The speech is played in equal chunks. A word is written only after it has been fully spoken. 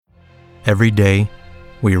Every day,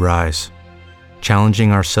 we rise,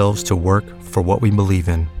 challenging ourselves to work for what we believe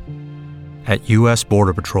in. At U.S.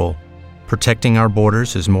 Border Patrol, protecting our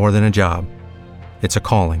borders is more than a job. It's a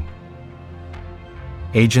calling.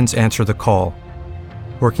 Agents answer the call,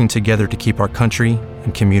 working together to keep our country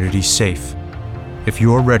and communities safe. If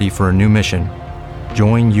you're ready for a new mission,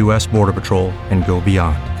 join U.S. Border Patrol and go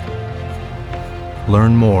beyond.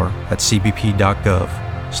 Learn more at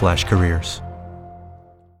cbp.gov/careers.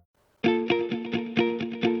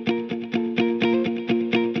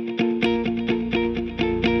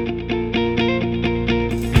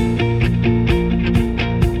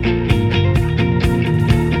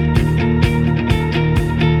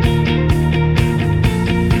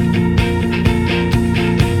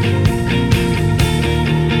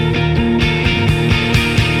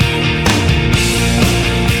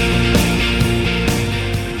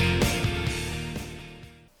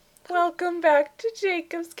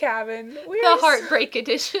 Jacob's Cabin. The Heartbreak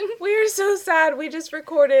Edition. We are so sad. We just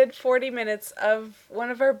recorded 40 minutes of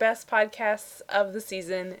one of our best podcasts of the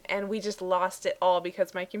season, and we just lost it all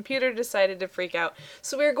because my computer decided to freak out.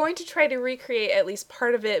 So we're going to try to recreate at least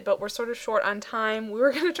part of it, but we're sort of short on time. We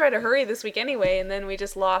were going to try to hurry this week anyway, and then we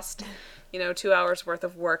just lost, 2 hours worth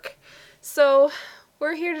of work. So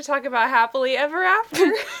we're here to talk about Happily Ever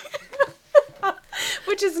After.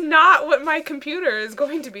 Which is not what my computer is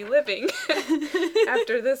going to be living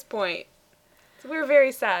after this point. So we were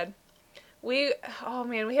very sad. We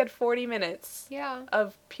had 40 minutes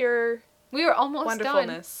of pure we were almost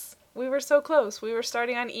wonderfulness. Done. We were so close. We were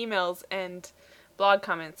starting on emails and blog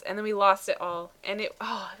comments, and then we lost it all. And it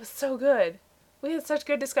was so good. We had such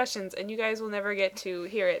good discussions, and you guys will never get to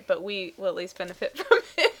hear it, but we will at least benefit from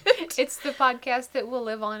it. It's the podcast that will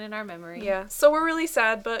live on in our memory. Yeah, so we're really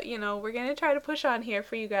sad, but, we're going to try to push on here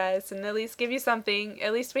for you guys and at least give you something.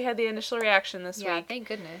 At least we had the initial reaction this week. Yeah, thank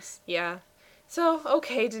goodness. Yeah. So,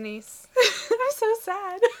 okay, Denise. I'm so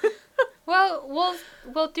sad. Well,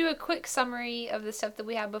 we'll do a quick summary of the stuff that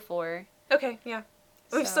we had before. Okay, yeah.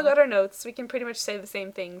 We've still got our notes. We can pretty much say the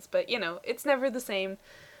same things, but, it's never the same.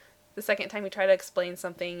 The second time you try to explain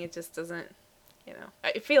something, it just doesn't,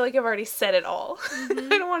 I feel like I've already said it all.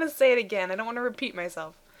 Mm-hmm. I don't want to say it again. I don't want to repeat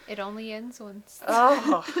myself. It only ends once.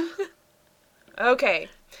 Oh. Okay.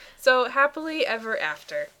 So, Happily Ever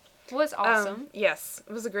After. Was awesome. Yes.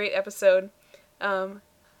 It was a great episode. I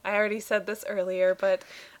already said this earlier, but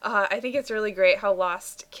I think it's really great how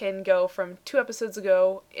Lost can go from 2 episodes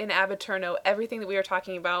ago in Abiturno. Everything that we were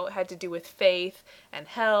talking about had to do with faith and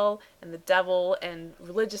hell and the devil and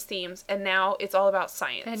religious themes, and now it's all about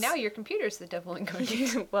science. And now your computer's the devil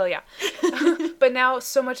incarnate. Well, yeah. But now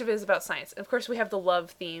so much of it is about science. Of course, we have the love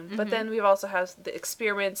theme, but then we also have the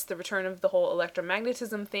experiments, the return of the whole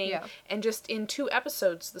electromagnetism thing, and just in 2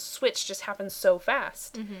 episodes, the switch just happens so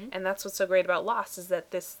fast. Mm-hmm. And that's what's so great about Lost, is that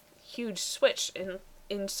this huge switch in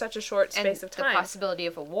such a short space of time. And the possibility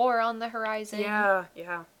of a war on the horizon. Yeah.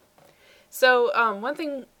 So, one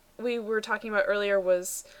thing we were talking about earlier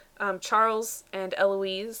was Charles and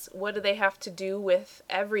Eloise. What do they have to do with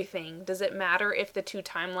everything? Does it matter if the 2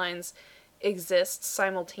 timelines exist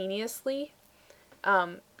simultaneously?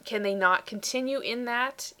 Can they not continue in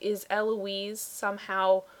that? Is Eloise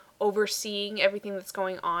somehow overseeing everything that's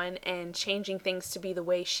going on and changing things to be the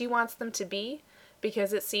way she wants them to be?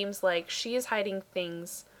 Because it seems like she is hiding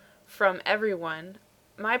things from everyone.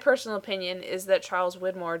 My personal opinion is that Charles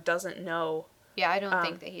Widmore doesn't know. Yeah, I don't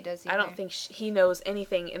think that he does either. I don't think he knows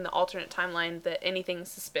anything in the alternate timeline, that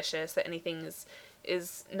anything's suspicious, that anything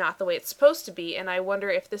is not the way it's supposed to be. And I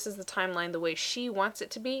wonder if this is the timeline the way she wants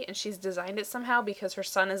it to be, and she's designed it somehow because her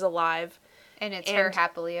son is alive. And it's her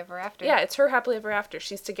happily ever after. Yeah, it's her happily ever after.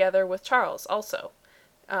 She's together with Charles also.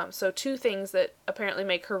 So 2 things that apparently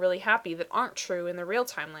make her really happy that aren't true in the real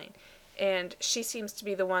timeline. And she seems to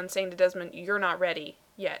be the one saying to Desmond, you're not ready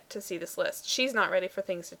yet to see this list. She's not ready for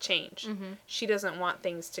things to change. Mm-hmm. She doesn't want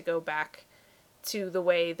things to go back to the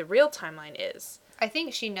way the real timeline is. I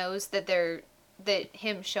think she knows that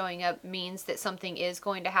him showing up means that something is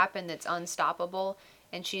going to happen that's unstoppable.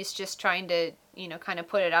 And she's just trying to, kind of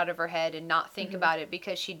put it out of her head and not think about it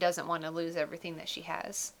because she doesn't want to lose everything that she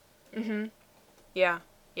has. Mm-hmm.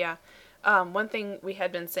 Yeah. One thing we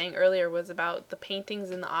had been saying earlier was about the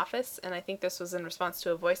paintings in the office, and I think this was in response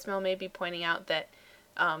to a voicemail maybe pointing out that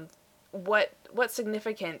what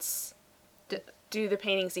significance do the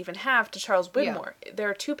paintings even have to Charles Widmore? Yeah. There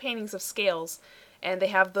are 2 paintings of scales, and they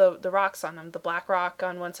have the rocks on them, the black rock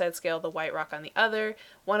on one side of the scale, the white rock on the other.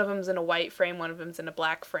 One of them's in a white frame, one of them's in a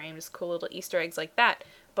black frame, just cool little Easter eggs like that.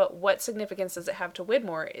 But what significance does it have to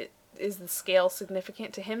Widmore? Is the scale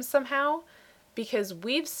significant to him somehow? because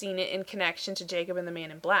we've seen it in connection to Jacob and the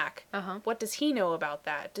Man in Black. What does he know about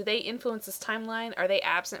that? Do they influence this timeline? Are they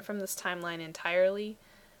absent from this timeline entirely?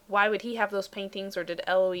 Why would he have those paintings, or did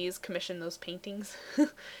Eloise commission those paintings?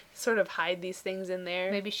 Sort of hide these things in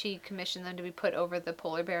there. Maybe she commissioned them to be put over the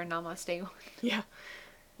polar bear Namaste. Yeah.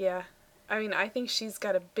 Yeah. I mean, I think she's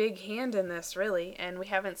got a big hand in this, really, and we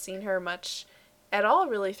haven't seen her much at all,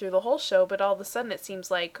 really, through the whole show, but all of a sudden it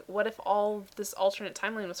seems like, what if all this alternate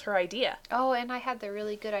timeline was her idea? Oh, and I had the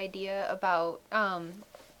really good idea about,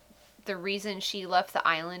 the reason she left the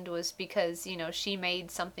island was because, you know, she made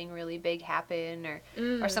something really big happen,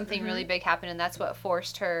 or something really big happen, and that's what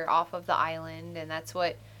forced her off of the island, and that's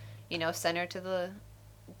what, you know, sent her to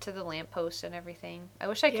the lamppost and everything. I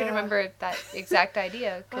wish I could remember that exact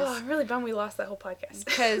idea. I'm really bummed we lost that whole podcast.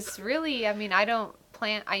 Because really, I mean, I don't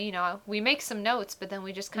plan, you know, we make some notes, but then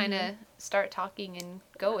we just kind of start talking and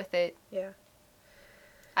go with it. Yeah.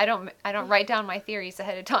 I don't write down my theories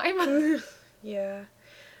ahead of time. Yeah.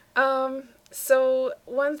 So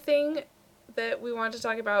one thing that we want to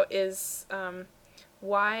talk about is,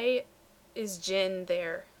 why is Jin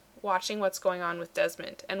there watching what's going on with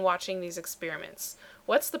Desmond and watching these experiments?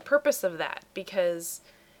 What's the purpose of that? Because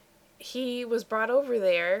he was brought over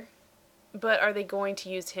there, but are they going to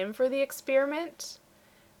use him for the experiment?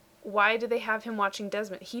 Why do they have him watching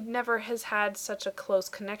Desmond? He never has had such a close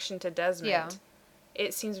connection to Desmond. Yeah.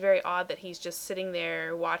 It seems very odd that he's just sitting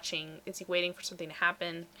there watching. Is he waiting for something to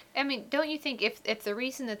happen? I mean, don't you think if the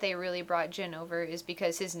reason that they really brought Jin over is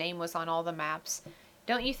because his name was on all the maps,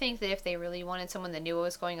 don't you think that if they really wanted someone that knew what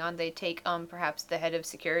was going on, they'd take perhaps the head of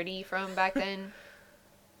security from back then?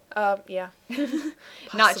 Yeah.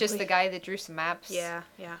 Not just the guy that drew some maps. Yeah.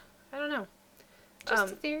 I don't know.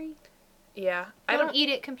 Just a theory. Yeah. I don't eat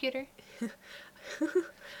it, computer.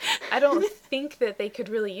 I don't think that they could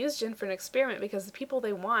really use Jin for an experiment, because the people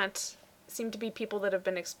they want seem to be people that have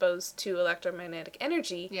been exposed to electromagnetic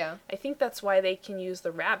energy. Yeah. I think that's why they can use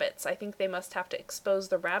the rabbits. I think they must have to expose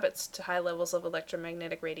the rabbits to high levels of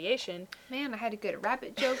electromagnetic radiation. Man, I had a good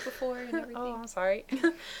rabbit joke before and everything. Oh, I'm sorry.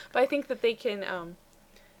 But I think that they can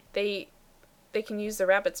they can use the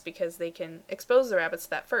rabbits because they can expose the rabbits to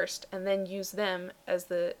that first and then use them as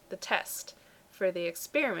the test for the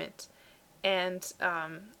experiment. And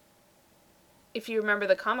if you remember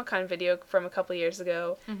the Comic-Con video from a couple years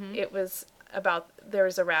ago, it was about there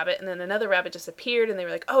was a rabbit and then another rabbit just appeared and they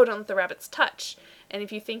were like, oh, don't let the rabbits touch. And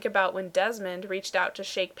if you think about when Desmond reached out to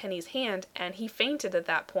shake Penny's hand and he fainted at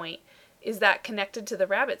that point, is that connected to the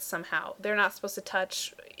rabbits somehow? They're not supposed to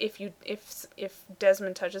touch. If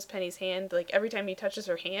Desmond touches Penny's hand, like every time he touches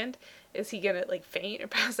her hand, is he gonna like faint or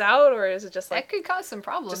pass out, or is it just like that could cause some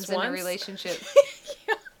problems in a relationship?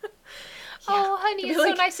 Yeah. Oh, honey, it's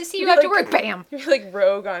like, so nice to see you after work. Bam. You're like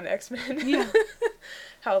Rogue on X-Men. Yeah.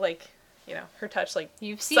 How like, you know, her touch like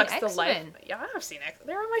You've seen sucks X-Men. the life. Yeah, I've seen X-Men.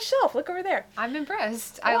 They're on my shelf. Look over there. I'm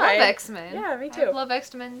impressed. Why? I love X-Men. Yeah, me too. I love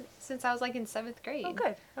X-Men since I was like in 7th grade. Oh,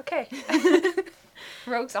 good. Okay.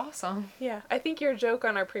 Rogue's awesome. Yeah, I think your joke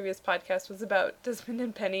on our previous podcast was about Desmond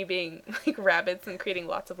and Penny being like rabbits and creating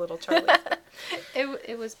lots of little Charlies.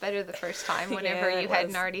 It was better the first time whenever Yeah, you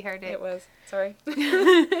hadn't already heard it. It was. Sorry.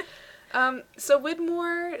 So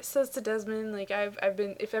Widmore says to Desmond, like,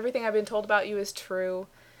 if everything I've been told about you is true,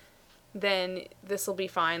 then this will be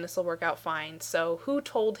fine. This will work out fine. So who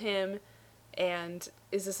told him, and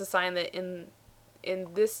is this a sign that in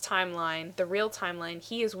this timeline, the real timeline,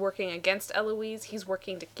 he is working against Eloise? He's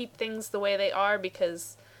working to keep things the way they are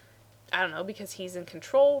because, I don't know, because he's in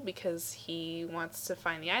control, because he wants to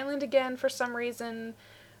find the island again for some reason.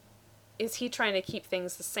 Is he trying to keep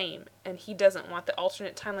things the same, and he doesn't want the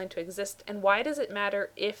alternate timeline to exist? And why does it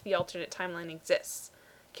matter if the alternate timeline exists?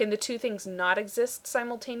 Can the two things not exist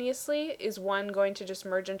simultaneously? Is one going to just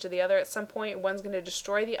merge into the other at some point? One's going to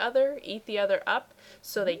destroy the other, eat the other up,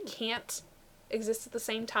 so they can't exist at the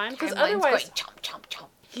same time? Because otherwise, going chomp, chomp, chomp.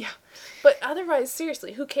 Yeah, but otherwise,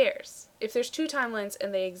 seriously, who cares? If there's two timelines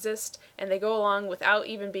and they exist and they go along without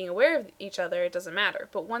even being aware of each other, it doesn't matter.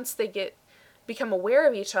 But once they become aware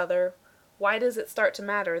of each other, why does it start to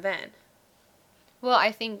matter then? Well,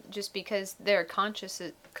 I think just because their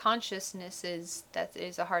consciousnesses, that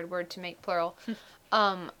is a hard word to make plural,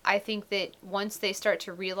 I think that once they start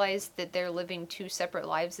to realize that they're living two separate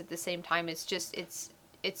lives at the same time, it's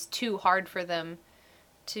too hard for them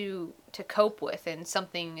to cope with, and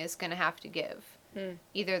something is going to have to give.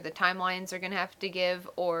 Either the timelines are going to have to give,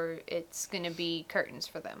 or it's going to be curtains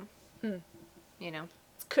for them. You know?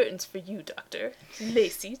 Curtains for you, Doctor.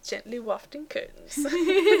 Lacey, gently wafting curtains.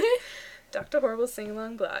 Dr. Horrible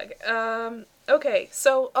Sing-Along blog. Okay,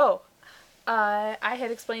 so, I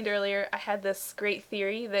had explained earlier, I had this great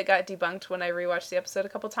theory that got debunked when I rewatched the episode a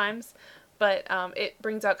couple times, but it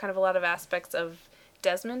brings out kind of a lot of aspects of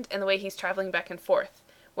Desmond and the way he's traveling back and forth.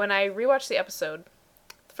 When I rewatched the episode,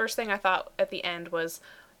 the first thing I thought at the end was,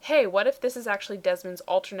 hey, what if this is actually Desmond's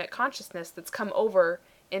alternate consciousness that's come over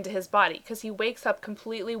into his body? Because he wakes up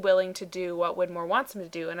completely willing to do what Widmore wants him to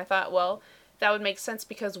do, and I thought, well, that would make sense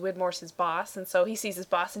because Widmore's his boss, and so he sees his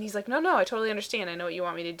boss and he's like, no, I totally understand. I know what you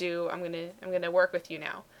want me to do. I'm gonna work with you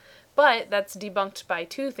now. But that's debunked by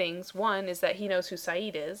two things. One is that he knows who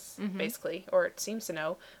Saeed is, basically, or it seems to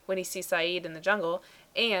know when he sees Saeed in the jungle,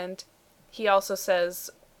 and he also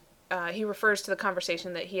says, he refers to the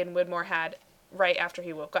conversation that he and Widmore had right after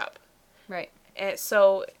he woke up. Right. And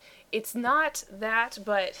so it's not that,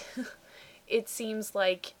 but it seems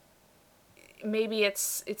like maybe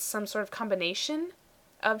it's some sort of combination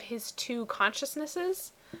of his two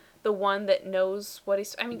consciousnesses. The one that knows what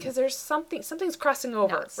he's... I mean, because there's something's crossing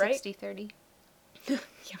over, Not right? 60-30.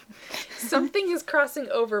 Yeah. Something is crossing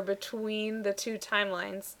over between the two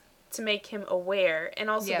timelines to make him aware.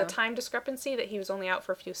 And also the time discrepancy that he was only out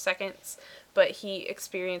for a few seconds, but he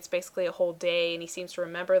experienced basically a whole day, and he seems to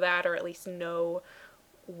remember that, or at least know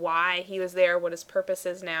why he was there, what his purpose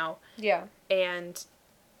is now. Yeah. And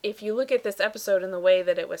if you look at this episode in the way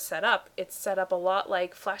that it was set up, it's set up a lot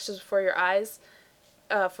like Flashes Before Your Eyes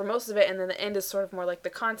for most of it, and then the end is sort of more like The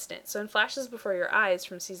Constant. So in Flashes Before Your Eyes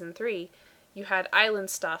from Season 3, you had island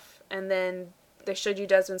stuff, and then they showed you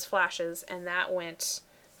Desmond's flashes, and that went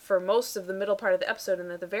for most of the middle part of the episode,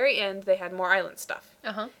 and at the very end, they had more island stuff.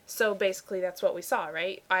 Uh-huh. So basically, that's what we saw,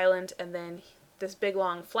 right? Island, and then this big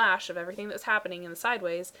long flash of everything that's happening in the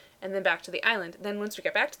sideways, and then back to the island. Then once we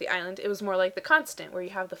get back to the island, it was more like The Constant, where you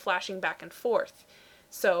have the flashing back and forth.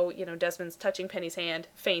 So, you know, Desmond's touching Penny's hand,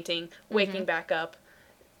 fainting, waking back up.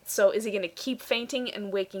 So is he going to keep fainting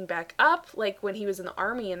and waking back up, like when he was in the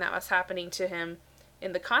army and that was happening to him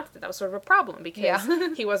in The Constant? That was sort of a problem, because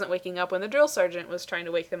he wasn't waking up when the drill sergeant was trying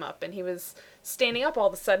to wake them up, and he was standing up all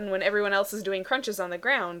of a sudden when everyone else is doing crunches on the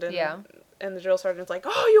ground, and and the drill sergeant's like,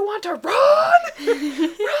 oh, you want to run?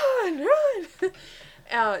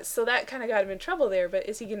 run! So that kind of got him in trouble there, but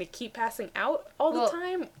is he going to keep passing out all the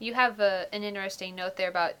time? You have an interesting note there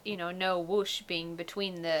about, you know, no whoosh being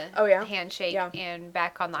between the handshake and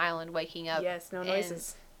back on the island waking up. Yes, no noises. And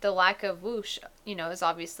the lack of whoosh, you know, has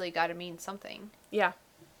obviously got to mean something. Yeah.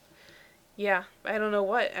 Yeah, I don't know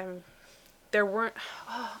what. There weren't...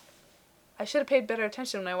 I should have paid better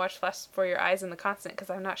attention when I watched Flash Before Your Eyes and The Constant, because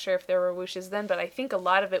I'm not sure if there were whooshes then, but I think a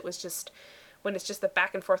lot of it was just, when it's just the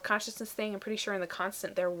back and forth consciousness thing, I'm pretty sure in The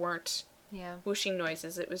Constant there weren't whooshing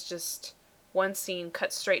noises. It was just one scene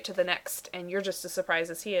cut straight to the next, and you're just as surprised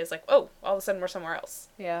as he is, like, oh, all of a sudden we're somewhere else.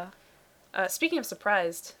 Yeah. Speaking of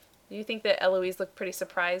surprised, do you think that Eloise looked pretty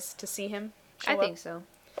surprised to see him show I up? think so.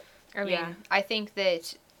 I mean, I think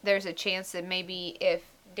that there's a chance that maybe if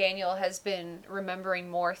Daniel has been remembering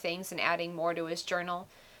more things and adding more to his journal,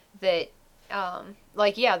 that,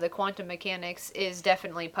 the quantum mechanics is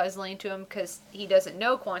definitely puzzling to him, because he doesn't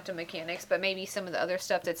know quantum mechanics, but maybe some of the other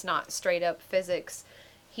stuff that's not straight up physics,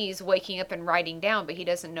 he's waking up and writing down, but he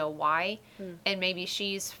doesn't know why. And maybe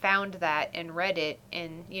she's found that and read it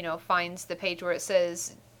and, you know, finds the page where it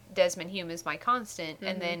says, Desmond Hume is my constant,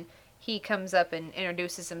 and then he comes up and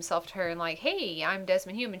introduces himself to her and like, hey, I'm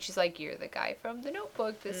Desmond Hume, and she's like, you're the guy from The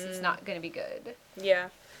Notebook. This is not going to be good. Yeah.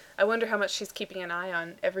 I wonder how much she's keeping an eye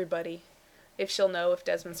on everybody. If she'll know if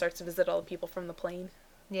Desmond starts to visit all the people from the plane.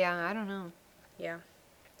 Yeah, I don't know. Yeah.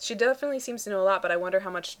 She definitely seems to know a lot, but I wonder how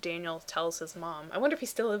much Daniel tells his mom. I wonder if he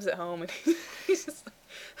still lives at home and he's just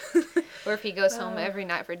or if he goes home every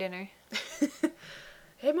night for dinner.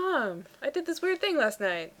 Hey, Mom, I did this weird thing last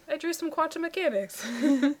night. I drew some quantum mechanics.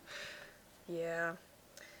 Yeah.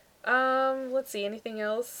 Let's see, anything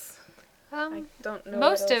else? I don't know.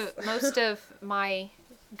 Most of my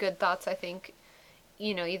good thoughts, I think,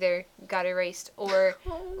 you know, either got erased or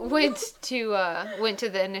went to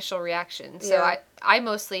the initial reaction. So I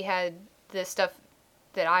mostly had the stuff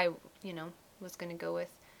that I, you know, was gonna go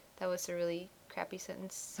with. That was a really crappy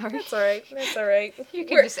sentence. Sorry. That's alright. That's alright. You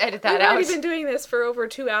can just edit that out. We've already been doing this for over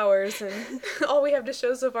 2 hours, and all we have to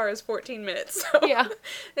show so far is 14 minutes. So yeah.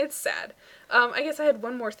 It's sad. I guess I had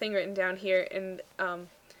one more thing written down here, and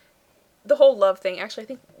the whole love thing. Actually, I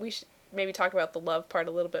think we should maybe talk about the love part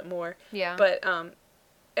a little bit more. Yeah. But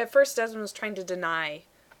at first, Desmond was trying to deny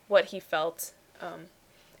what he felt.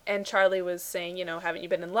 And Charlie was saying, you know, haven't you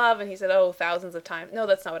been in love? And he said, oh, thousands of times. No,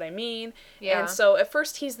 that's not what I mean. Yeah. And so at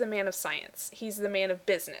first he's the man of science. He's the man of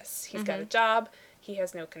business. He's got a job. He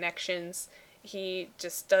has no connections. He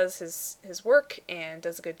just does his work and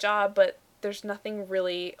does a good job. But there's nothing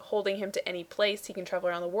really holding him to any place. He can travel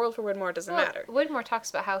around the world for Widmore. It doesn't matter. Widmore talks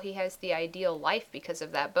about how he has the ideal life because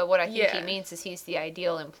of that, but what I think he Yeah. means is he's the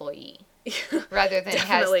ideal employee rather than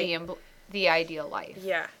Definitely. has the ideal life.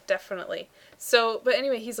 Yeah, definitely. So, but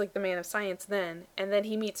anyway, he's like the man of science then, and then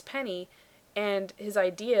he meets Penny, and his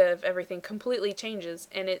idea of everything completely changes,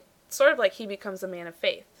 and it's sort of like he becomes a man of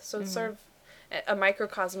faith. So it's sort of a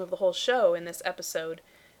microcosm of the whole show in this episode,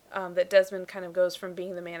 that Desmond kind of goes from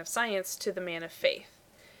being the man of science to the man of faith.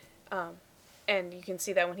 And you can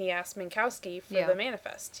see that when he asks Minkowski for Yeah. the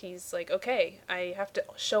manifest. He's like, okay, I have to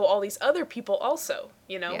show all these other people also,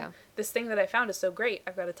 you know? Yeah. This thing that I found is so great,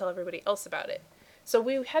 I've got to tell everybody else about it. So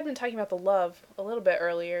we had been talking about the love a little bit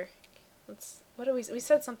earlier. We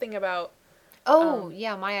said something about, Oh,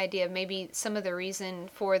 yeah, my idea. Maybe some of the reason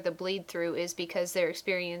for the bleed through is because they're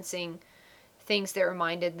experiencing things that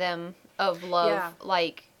reminded them of love. Yeah.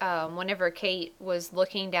 Like whenever Kate was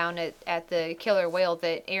looking down at the killer whale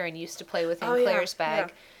that Aaron used to play with in Oh, yeah, Claire's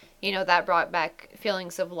bag, you know, that brought back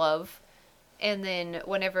feelings of love. And then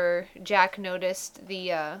whenever Jack noticed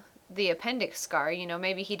the appendix scar, you know,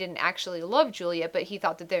 maybe he didn't actually love Julia, but he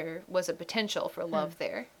thought that there was a potential for love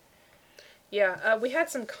there. yeah, we had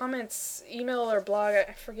some comments, email or blog,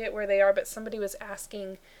 I forget where they are, but somebody was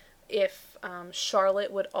asking if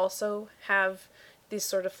Charlotte would also have these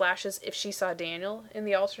sort of flashes if she saw Daniel in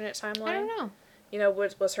the alternate timeline. I don't know. You know,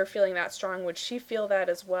 was her feeling that strong? Would she feel that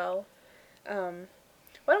as well?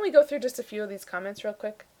 Why don't we go through just a few of these comments real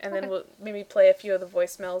quick, and then Okay. we'll maybe play a few of the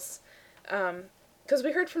voicemails. Because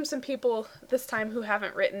we heard from some people this time who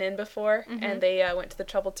haven't written in before, and they went to the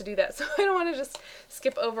trouble to do that. So I don't want to just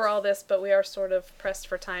skip over all this, but we are sort of pressed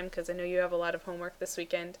for time because I know you have a lot of homework this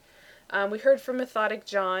weekend. We heard from Methodic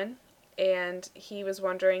John, and he was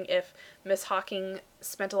wondering if Miss Hawking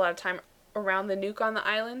spent a lot of time around the nuke on the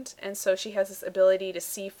island, and so she has this ability to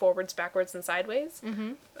see forwards, backwards, and sideways.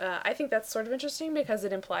 Mm-hmm. I think that's sort of interesting because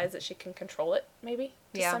it implies that she can control it, maybe,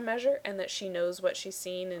 to some measure, and that she knows what she's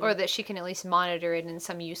seen. And Or that she can at least monitor it in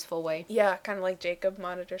some useful way. yeah, kind of like Jacob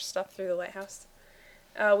monitors stuff through the lighthouse.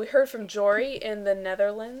 We heard from Jory in the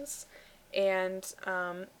Netherlands, and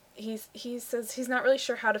he says he's not really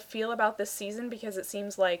sure how to feel about this season because it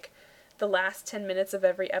seems like the last 10 minutes of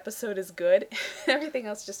every episode is good. Everything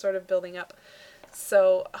else just sort of building up.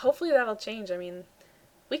 So hopefully that'll change. I mean,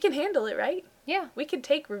 we can handle it, right? Yeah. We could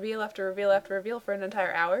take reveal after reveal after reveal for an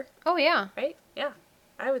entire hour, Oh, yeah. right? Yeah,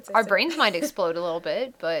 I would say Our so. brains might explode a little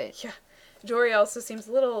bit, but Yeah. Jory also seems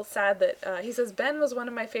a little sad that he says, Ben was one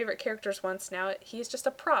of my favorite characters once. Now he's just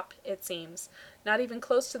a prop, it seems. Not even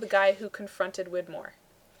close to the guy who confronted Widmore.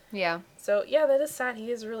 yeah. So, yeah, that is sad.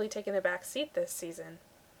 He is really taking a back seat this season.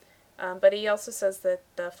 But he also says that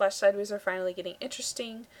the Flash Sideways are finally getting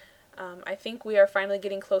interesting. I think we are finally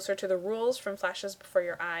getting closer to the rules from Flashes Before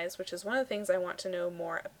Your Eyes, which is one of the things I want to know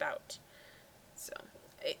more about. So,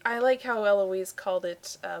 I like how Eloise called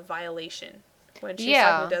it violation when she was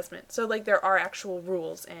talking to Desmond. So, like, there are actual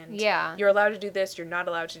rules, and Yeah. you're allowed to do this, you're not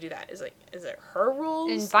allowed to do that. Is it her rules?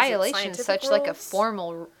 And Is it violation is scientific such like a rules?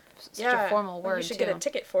 formal Well, word, you should too. get a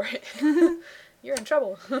ticket for it. You're in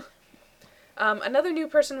trouble. Another new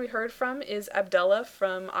person we heard from is Abdullah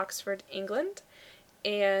from Oxford, England.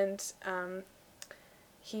 And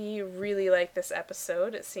he really liked this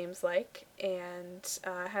episode, it seems like, and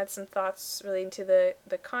had some thoughts relating to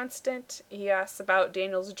the constant. He asks about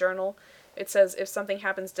Daniel's journal. It says, if something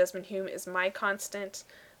happens, Desmond Hume is my constant.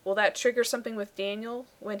 Will that trigger something with Daniel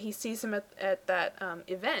when he sees him at that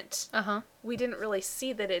event? Uh-huh. We didn't really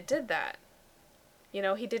see that it did that. You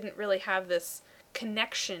know, he didn't really have this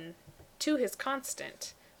connection to his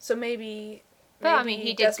constant. So maybe Well, I mean,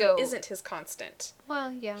 he did Desmond go- isn't his constant.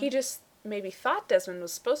 Well, yeah. He just maybe thought Desmond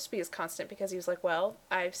was supposed to be his constant because he was like, well,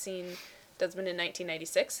 I've seen Desmond in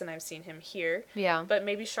 1996 and I've seen him here. Yeah. But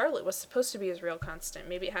maybe Charlotte was supposed to be his real constant.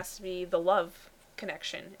 Maybe it has to be the love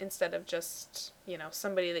connection instead of just, you know,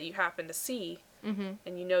 somebody that you happen to see and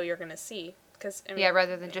you know you're going to see. Cause, I mean, Yeah,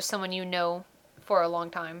 rather than just someone you know for a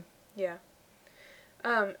long time. Yeah.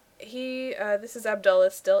 This is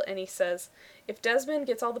Abdullah still, and he says, if Desmond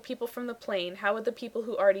gets all the people from the plane, how would the people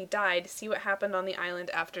who already died see what happened on the island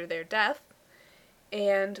after their death?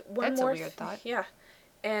 And That's a weird thought. Yeah.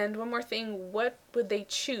 And one more thing, what would they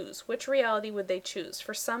choose? Which reality would they choose?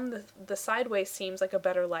 For some, the sideways seems like a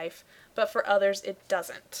better life, but for others, it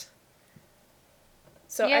doesn't.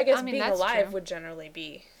 So Yeah, I guess I mean, being that's alive true. would generally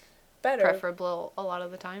be better. Preferable a lot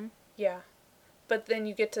of the time. Yeah. But then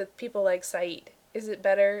you get to people like Saeed. Is it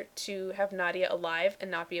better to have Nadia alive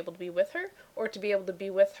and not be able to be with her, or to be able to be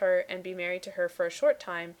with her and be married to her for a short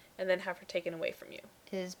time and then have her taken away from you?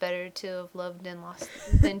 It is better to have loved and lost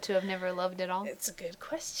than to have never loved at all. It's a good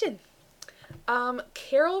question.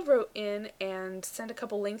 Carol wrote in and sent a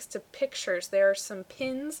couple links to pictures. There are some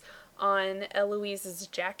pins on Eloise's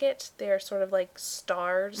jacket. They're sort of like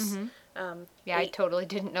stars. I totally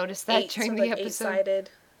didn't notice that during the episode. Eight-sided,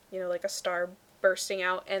 like a star bursting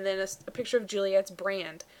out. And then a picture of Juliet's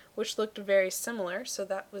brand, which looked very similar, so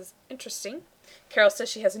that was interesting. Carol says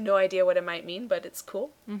she has no idea what it might mean, but it's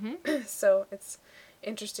cool. Mm-hmm. So it's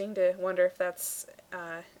interesting to wonder if that's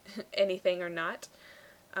anything or not.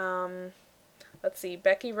 Let's see.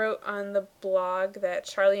 Becky wrote on the blog that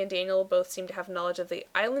Charlie and Daniel both seem to have knowledge of the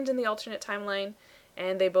island in the alternate timeline,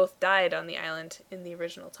 and they both died on the island in the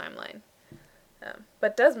original timeline.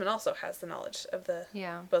 But Desmond also has the knowledge of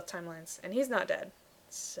both timelines, and he's not dead.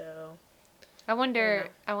 So I wonder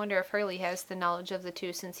if Hurley has the knowledge of the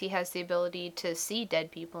two, since he has the ability to see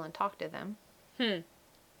dead people and talk to them.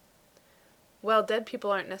 Well, dead people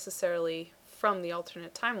aren't necessarily from the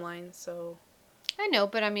alternate timeline, so I know,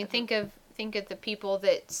 but I mean, think of the people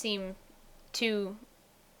that seem to,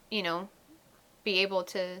 be able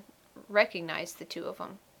to recognize the two of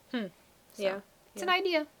them. So, it's an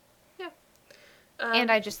idea. Yeah.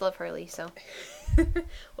 And I just love Hurley, so.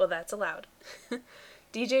 Well, that's allowed.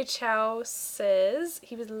 DJ Chow says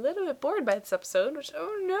he was a little bit bored by this episode, which,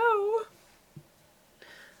 oh no.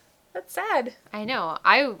 That's sad. I know.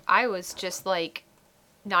 I was just like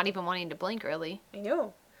not even wanting to blink, really. I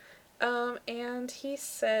know. And he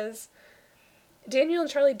says Daniel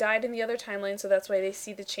and Charlie died in the other timeline, so that's why they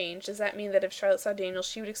see the change. Does that mean that if Charlotte saw Daniel,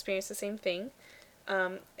 she would experience the same thing?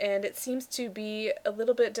 And it seems to be a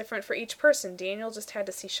little bit different for each person. Daniel just had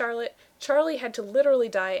to see Charlotte. Charlie had to literally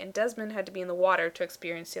die, and Desmond had to be in the water to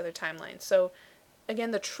experience the other timeline. So,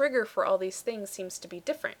 again, the trigger for all these things seems to be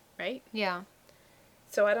different, right? Yeah.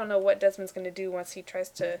 So I don't know what Desmond's going to do once he tries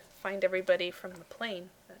to find everybody from the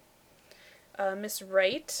plane. Miss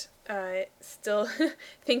Wright still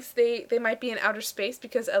thinks they might be in outer space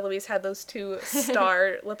because Eloise had those two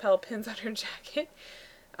star lapel pins on her jacket.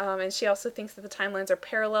 And she also thinks that the timelines are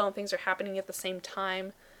parallel and things are happening at the same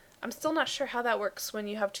time. I'm still not sure how that works when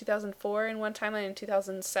you have 2004 in one timeline and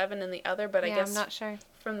 2007 in the other, but I guess I'm not sure.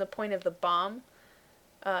 From the point of the bomb,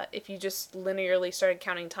 if you just linearly started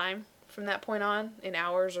counting time from that point on, in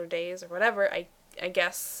hours or days or whatever, I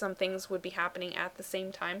guess some things would be happening at the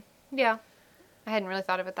same time. Yeah. I hadn't really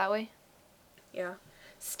thought of it that way. Yeah.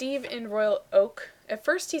 Steve in Royal Oak, at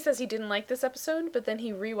first he says he didn't like this episode, but then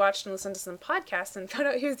he rewatched and listened to some podcasts and found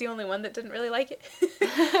out he was the only one that didn't really like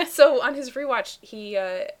it. So on his rewatch, he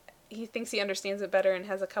thinks he understands it better and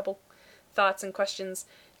has a couple thoughts and questions.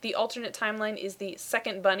 The alternate timeline is the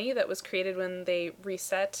second bunny that was created when they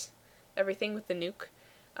reset everything with the nuke.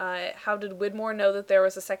 How did Widmore know that there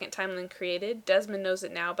was a second timeline created? Desmond knows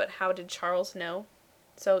it now, but how did Charles know?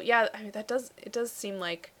 So yeah, I mean it does seem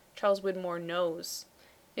like Charles Widmore knows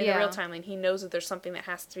in the real timeline. He knows that there's something that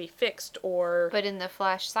has to be fixed, or but in the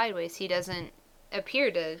Flash Sideways, he doesn't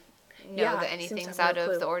appear to know that anything's out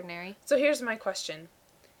of the ordinary. So here's my question: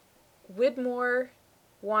 Widmore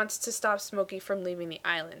wants to stop Smokey from leaving the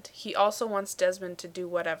island. He also wants Desmond to do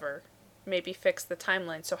whatever, maybe fix the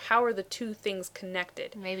timeline. So how are the two things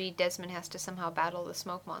connected? Maybe Desmond has to somehow battle the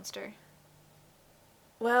smoke monster.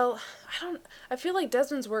 Well, I feel like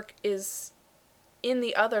Desmond's work is in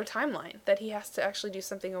the other timeline, that he has to actually do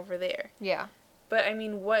something over there. Yeah. But, I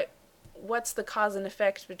mean, what's the cause and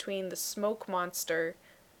effect between the smoke monster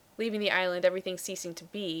leaving the island, everything ceasing to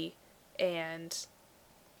be, and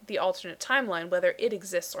the alternate timeline, whether it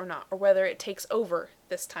exists or not, or whether it takes over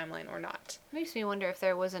this timeline or not? Makes me wonder if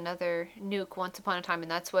there was another nuke once upon a time,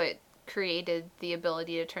 and that's what created the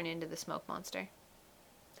ability to turn into the smoke monster.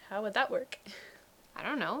 How would that work? I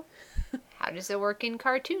don't know. How does it work in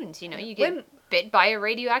cartoons? You get bit by a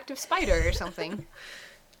radioactive spider or something.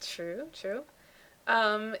 True.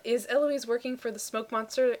 Is Eloise working for the smoke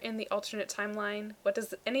monster in the alternate timeline? What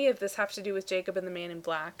does any of this have to do with Jacob and the Man in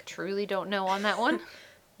Black? Truly don't know on that one.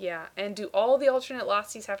 Yeah, and do all the alternate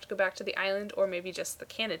Losties have to go back to the island, or maybe just the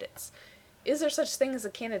candidates? Is there such thing as a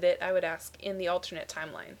candidate, I would ask, in the alternate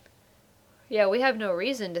timeline? Yeah, we have no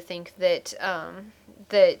reason to think that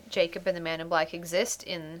that Jacob and the Man in Black exist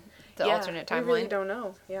in the alternate timeline. We really don't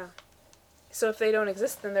know, yeah. So if they don't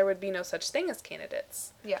exist, then there would be no such thing as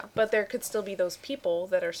candidates. Yeah. But there could still be those people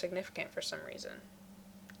that are significant for some reason.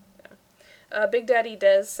 Yeah. Big Daddy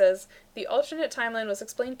Dez says, the alternate timeline was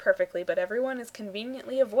explained perfectly, but everyone is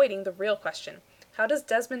conveniently avoiding the real question. How does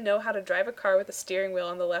Desmond know how to drive a car with a steering wheel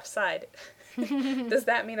on the left side? Does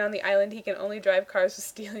that mean on the island he can only drive cars with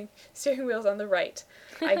steering wheels on the right?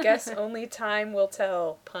 I guess only time will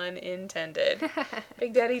tell, pun intended.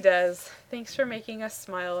 Big Daddy does. Thanks for making us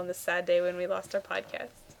smile on this sad day when we lost our podcast.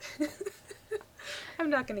 I'm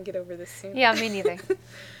not going to get over this soon. Yeah, me neither.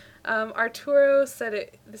 Arturo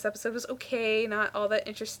said this episode was okay, not all that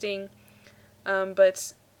interesting.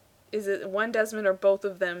 But is it one Desmond or both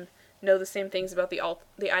of them know the same things about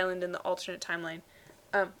the island in the alternate timeline?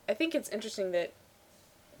 I think it's interesting that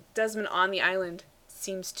Desmond on the island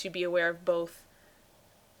seems to be aware of both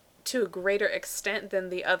to a greater extent than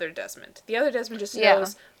the other Desmond. The other Desmond just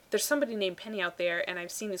knows there's somebody named Penny out there, and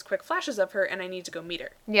I've seen these quick flashes of her, and I need to go meet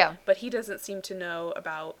her. Yeah. But he doesn't seem to know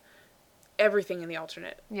about everything in the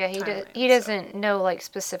alternate timeline. He doesn't know, like,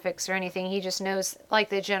 specifics or anything. He just knows, like,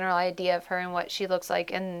 the general idea of her and what she looks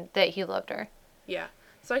like, and that he loved her. Yeah.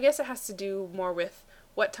 So I guess it has to do more with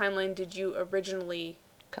what timeline did you originally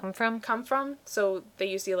come from. So they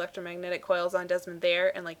used the electromagnetic coils on Desmond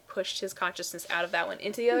there and, like, pushed his consciousness out of that one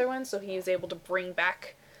into the other one, so he was able to bring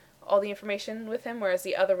back all the information with him, whereas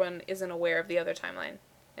the other one isn't aware of the other timeline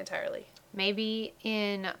entirely. Maybe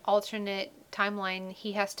in alternate timeline,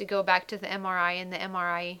 he has to go back to the MRI, and the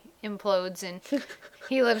MRI implodes, and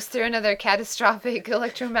he lives through another catastrophic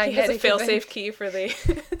electromagnetic He has a fail-safe event. key for the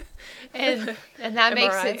and that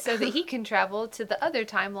makes MRI. it so that he can travel to the other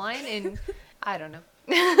timeline, and I don't know.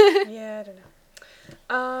 Yeah, I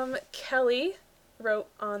don't know. Kelly wrote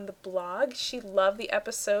on the blog, she loved the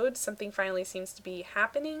episode. Something finally seems to be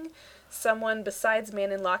happening. Someone besides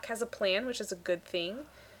Man in Locke has a plan, which is a good thing.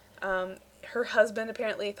 Her husband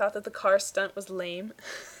apparently thought that the car stunt was lame.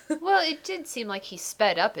 Well, it did seem like he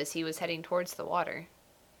sped up as he was heading towards the water.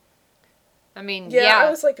 I mean, I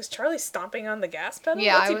was like, is Charlie stomping on the gas pedal?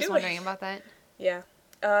 Yeah, What's he I was doing? wondering about that. Yeah.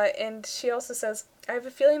 And she also says, I have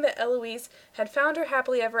a feeling that Eloise had found her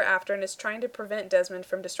happily ever after and is trying to prevent Desmond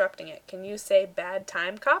from disrupting it. Can you say bad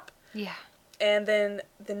time, cop? Yeah. And then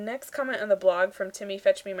the next comment on the blog from Timmy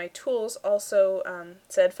Fetch Me My Tools also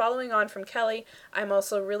said, following on from Kelly, I'm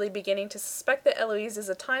also really beginning to suspect that Eloise is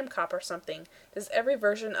a time cop or something. Does every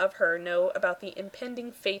version of her know about the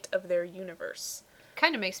impending fate of their universe?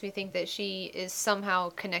 Kind of makes me think that she is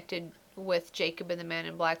somehow connected with Jacob and the Man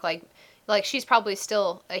in Black. Like she's probably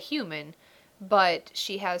still a human, but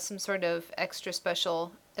she has some sort of extra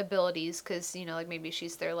special abilities because, like maybe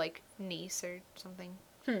she's their, like, niece or something.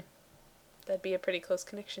 That'd be a pretty close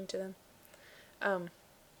connection to them. And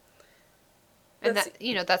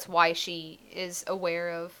that's why she is aware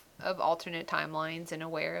of alternate timelines and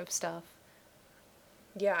aware of stuff.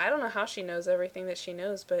 Yeah, I don't know how she knows everything that she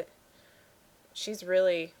knows, but she's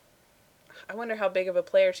really... I wonder how big of a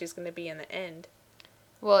player she's going to be in the end.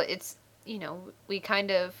 Well, it's, we kind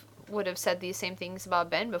of would have said these same things about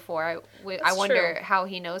Ben before. I wonder how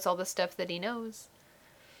he knows all the stuff that he knows.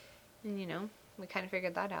 And, we kind of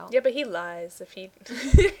figured that out. Yeah, but he lies. If he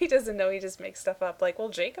doesn't know, he just makes stuff up. Like, well,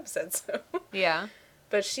 Jacob said so. Yeah.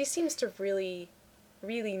 But she seems to really,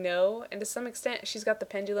 really know. And to some extent, she's got the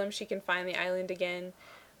pendulum. She can find the island again.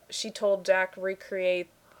 She told Jack, recreate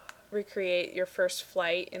your first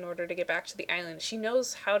flight in order to get back to the island. She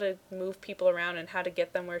knows how to move people around and how to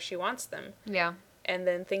get them where she wants them. Yeah. And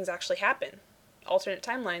then things actually happen. Alternate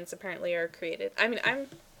timelines apparently are created. I mean,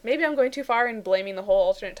 Maybe I'm going too far in blaming the whole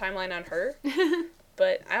alternate timeline on her.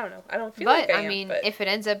 But I don't know. I don't feel like I am. But if it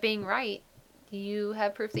ends up being right, you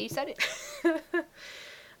have proof that you said it.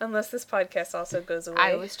 Unless this podcast also goes away.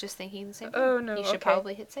 I was just thinking the same thing. Oh, no. You should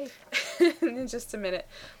probably hit save. In just a minute.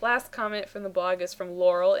 Last comment from the blog is from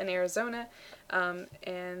Laurel in Arizona.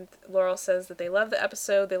 And Laurel says that they love the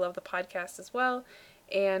episode. They love the podcast as well.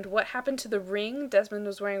 And what happened to the ring? Desmond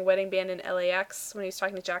was wearing a wedding band in LAX when he was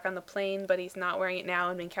talking to Jack on the plane, but he's not wearing it now,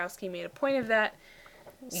 and Minkowski made a point of that.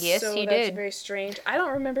 Yes, he did. So that's very strange. I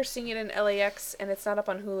don't remember seeing it in LAX, and it's not up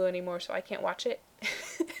on Hulu anymore, so I can't watch it.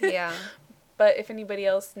 Yeah. But if anybody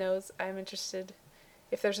else knows, I'm interested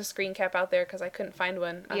if there's a screen cap out there, because I couldn't find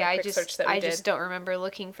one on a quick search that we did. I just don't remember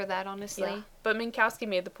looking for that, honestly. Yeah. But Minkowski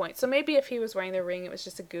made the point. So maybe if he was wearing the ring, it was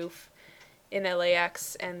just a goof in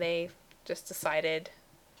LAX, and they just decided...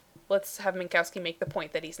 Let's have Minkowski make the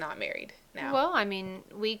point that he's not married now. Well, I mean,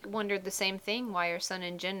 we wondered the same thing, why are Sun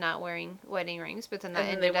and Jin not wearing wedding rings, but then that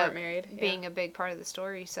ended up being a big part of the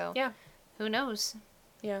story, so yeah. Who knows?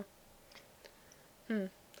 Yeah.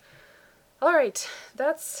 All right,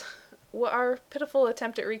 that's our pitiful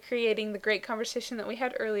attempt at recreating the great conversation that we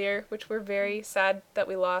had earlier, which we're very sad that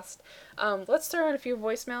we lost. Let's throw in a few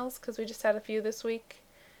voicemails, because we just had a few this week.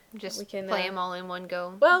 We can play them all in one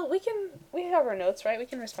go. Well, we have our notes, right? We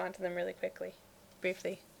can respond to them really quickly,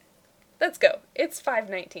 briefly. Let's go. It's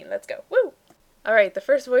 5:19. Let's go. Woo! All right, the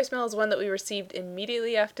first voicemail is one that we received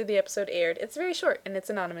immediately after the episode aired. It's very short, and it's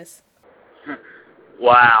anonymous.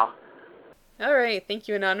 Wow. All right, thank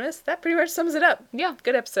you, Anonymous. That pretty much sums it up. Yeah.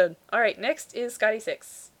 Good episode. All right, next is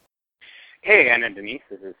Scotty6. Hey, Anna and Denise.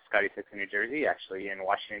 This is Scotty Six in New Jersey, actually in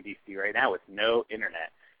Washington, D.C. right now with no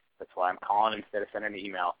internet. That's why I'm calling instead of sending an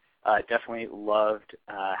email. Definitely loved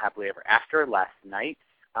Happily Ever After last night.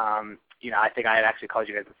 I think I had actually called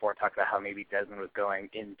you guys before, talked about how maybe Desmond was going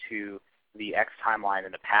into the X timeline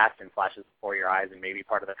in the past and flashes before your eyes and maybe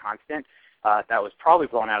part of the constant. That was probably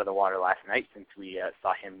blown out of the water last night since we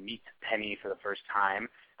saw him meet Penny for the first time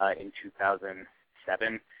in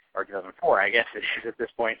 2007 or 2004, I guess it is at this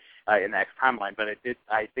point in the X timeline. But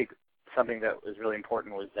I think something that was really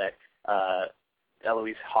important was that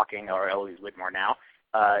Eloise Hawking, or Eloise Widmore now,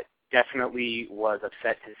 definitely was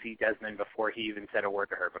upset to see Desmond before he even said a word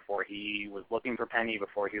to her, before he was looking for Penny,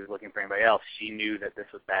 before he was looking for anybody else. She knew that this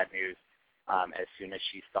was bad news as soon as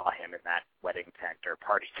she saw him in that wedding tent or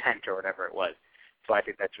party tent or whatever it was. So I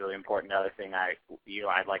think that's really important. Another thing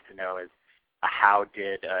I'd like to know is how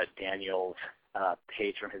did Daniel's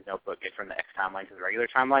page from his notebook get from the X timeline to the regular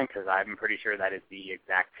timeline? Because I'm pretty sure that is the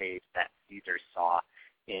exact page that Caesar saw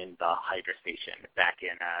in the Hydra station back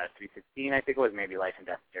in 316, I think it was, maybe Life and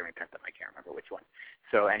Death of Jeremy Bentham. I can't remember which one.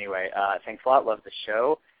 So anyway, thanks a lot. Love the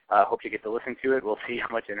show. Hope you get to listen to it. We'll see how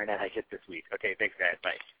much internet I get this week. Okay, thanks, guys.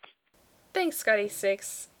 Bye. Thanks, Scotty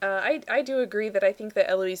Six. I do agree that I think that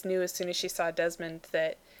Eloise knew as soon as she saw Desmond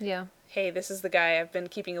that, hey, this is the guy I've been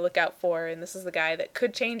keeping a lookout for, and this is the guy that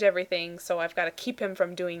could change everything, so I've got to keep him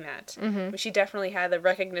from doing that. Mm-hmm. But she definitely had the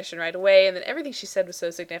recognition right away, and then everything she said was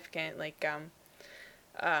so significant, like,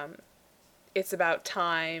 it's about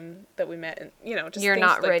time that we met, and, just You're things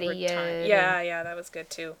not like ready were yet. time. Yeah, that was good,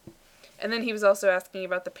 too. And then he was also asking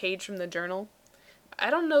about the page from the journal. I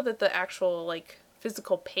don't know that the actual,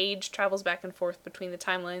 physical page travels back and forth between the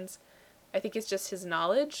timelines. I think it's just his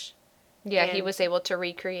knowledge. Yeah, he was able to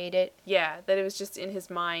recreate it. Yeah, that it was just in his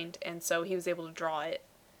mind, and so he was able to draw it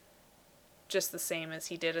just the same as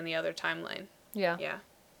he did in the other timeline. Yeah.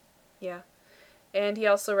 Yeah. And he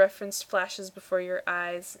also referenced flashes before your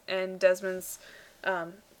eyes, and Desmond's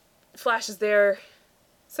flashes there.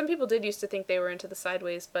 Some people did used to think they were into the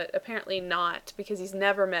sideways, but apparently not, because he's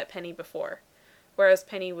never met Penny before. Whereas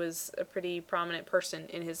Penny was a pretty prominent person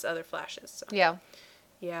in his other flashes. So. Yeah.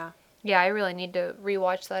 Yeah. Yeah, I really need to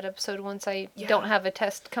rewatch that episode once I don't have a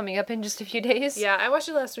test coming up in just a few days. Yeah, I watched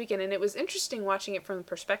it last weekend, and it was interesting watching it from the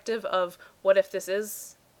perspective of what if this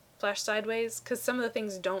is Flash Sideways, because some of the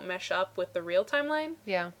things don't mesh up with the real timeline.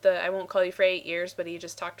 Yeah. I won't call you for 8 years, but he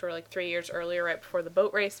just talked to her 3 years earlier, right before the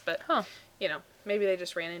boat race, but, maybe they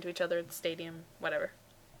just ran into each other at the stadium, whatever.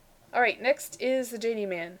 All right, next is the JD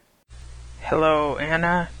Man. Hello,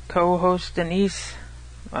 Anna, co-host Denise.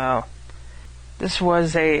 Well, this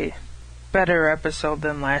was a better episode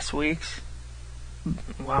than last week's.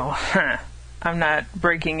 Well, I'm not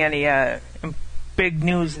breaking any big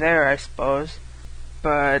news there, I suppose.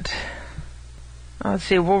 But, let's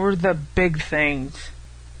see, what were the big things?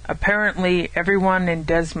 Apparently, everyone in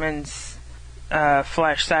Desmond's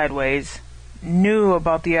Flash Sideways knew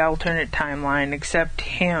about the alternate timeline except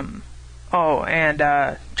him. Oh,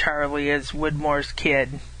 and Charlie is Widmore's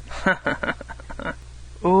kid.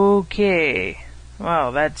 Okay.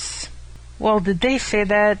 Well, did they say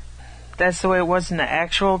that? That's the way it was in the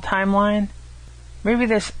actual timeline? Maybe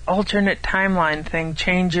this alternate timeline thing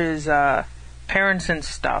changes parents and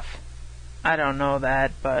stuff. I don't know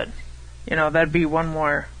that, but, that'd be one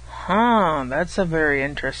more, that's a very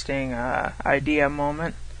interesting idea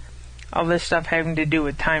moment. All this stuff having to do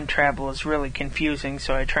with time travel is really confusing,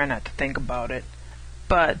 so I try not to think about it.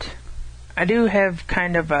 But I do have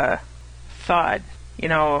kind of a thought,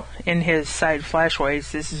 in his side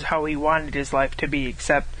flashways, this is how he wanted his life to be,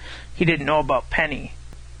 except he didn't know about Penny.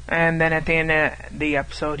 And then at the end of the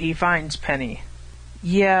episode, he finds Penny.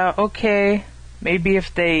 Yeah, okay, maybe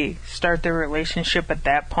if they start their relationship at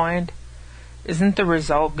that point, isn't the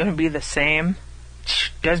result going to be the same?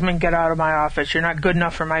 Desmond, get out of my office. You're not good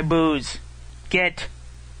enough for my booze. Get.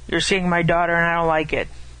 You're seeing my daughter and I don't like it.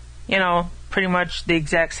 Pretty much the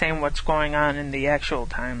exact same what's going on in the actual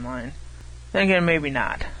timeline. Then again, maybe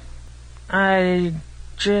not. I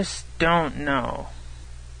just don't know.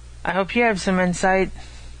 I hope you have some insight,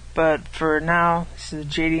 but for now, this is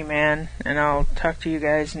JD Man, and I'll talk to you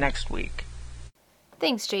guys next week.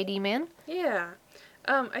 Thanks, JD Man. Yeah.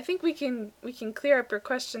 I think we can clear up your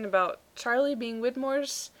question about Charlie being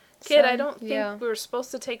Widmore's kid. I don't think we were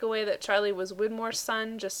supposed to take away that Charlie was Widmore's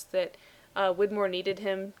son, just that Widmore needed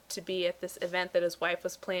him to be at this event that his wife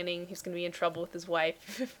was planning. He's going to be in trouble with his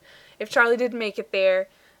wife if Charlie didn't make it there.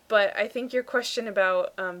 But I think your question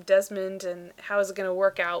about Desmond and how is it going to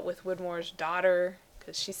work out with Widmore's daughter,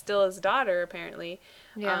 because she's still his daughter, apparently.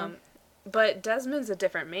 Yeah. But Desmond's a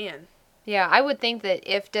different man. Yeah, I would think that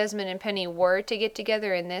if Desmond and Penny were to get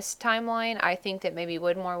together in this timeline, I think that maybe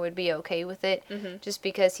Widmore would be okay with it, just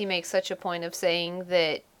because he makes such a point of saying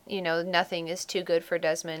that, nothing is too good for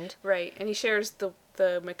Desmond. Right, and he shares the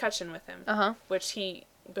McCutcheon with him, Uh-huh. which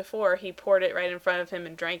before he poured it right in front of him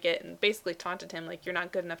and drank it and basically taunted him like, you're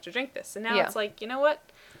not good enough to drink this. And now Yeah. it's like, you know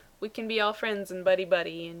what? We can be all friends and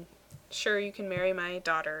buddy-buddy, and sure, you can marry my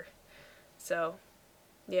daughter. So,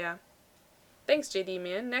 yeah. Thanks, JD,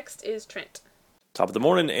 man. Next is Trent. Top of the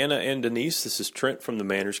morning, Anna and Denise. This is Trent from the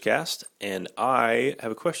Manners Cast, and I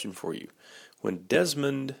have a question for you. When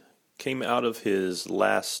Desmond came out of his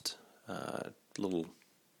last little,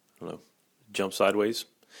 jump sideways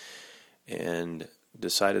and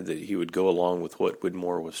decided that he would go along with what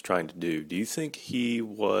Widmore was trying to do you think he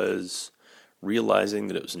was realizing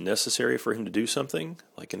that it was necessary for him to do something,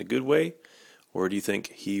 like in a good way, or do you think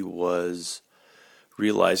he was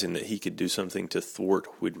realizing that he could do something to thwart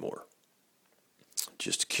Widmore?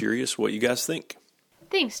 Just curious what you guys think.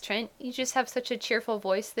 Thanks, Trent. You just have such a cheerful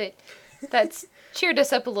voice that's cheered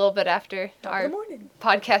us up a little bit after our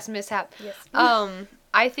podcast mishap. Yes.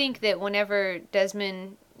 I think that whenever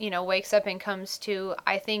Desmond, wakes up and comes to,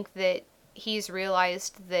 I think that he's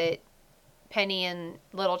realized that Penny and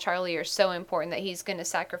little Charlie are so important that he's going to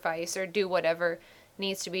sacrifice or do whatever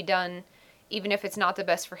needs to be done, even if it's not the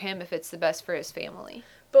best for him, if it's the best for his family.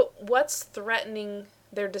 But what's threatening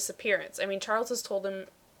their disappearance? I mean, Charles told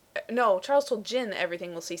Jin that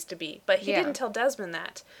everything will cease to be, but he didn't tell Desmond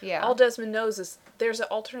that. Yeah. All Desmond knows is there's an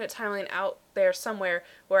alternate timeline out there somewhere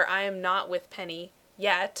where I am not with Penny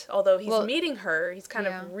yet, although he's meeting her. He's kind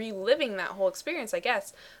of reliving that whole experience, I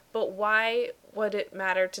guess. But why would it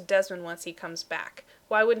matter to Desmond once he comes back?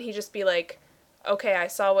 Why wouldn't he just be like, okay, I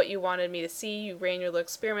saw what you wanted me to see, you ran your little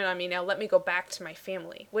experiment on me, now let me go back to my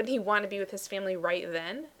family? Wouldn't he want to be with his family right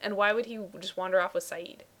then? And why would he just wander off with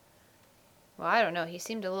Saeed? Well, I don't know. He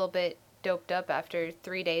seemed a little bit doped up after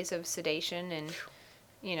 3 days of sedation and,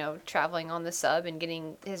 traveling on the sub and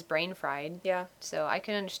getting his brain fried. Yeah. So I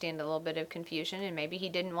can understand a little bit of confusion, and maybe he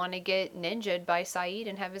didn't want to get ninja'd by Saeed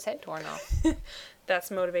and have his head torn off.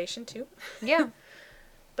 That's motivation, too. Yeah.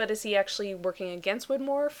 But is he actually working against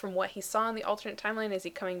Widmore from what he saw in the alternate timeline? Is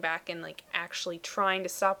he coming back and, actually trying to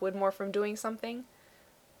stop Widmore from doing something?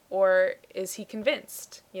 Or is he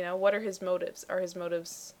convinced? What are his motives? Are his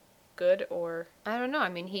motives good or I don't know. I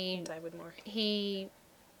mean, Widmore? He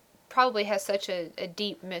probably has such a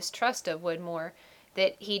deep mistrust of Widmore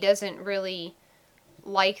that he doesn't really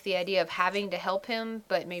like the idea of having to help him,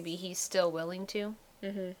 but maybe he's still willing to.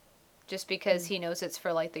 Mm-hmm. Just because he knows it's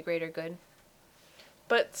for, the greater good.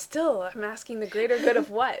 But still, I'm asking the greater good of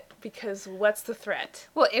what? Because what's the threat?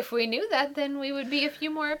 Well, if we knew that, then we would be a few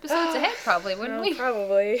more episodes ahead, probably, wouldn't we?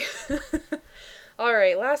 Probably. All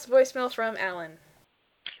right, last voicemail from Alan.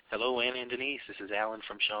 Hello, Anna and Denise. This is Alan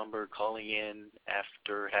from Schaumburg calling in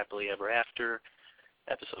after Happily Ever After,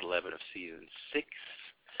 episode 11 of season 6.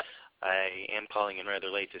 I am calling in rather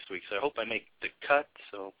late this week, so I hope I make the cut,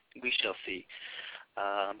 so we shall see.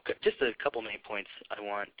 Just a couple main points I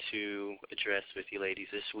want to address with you ladies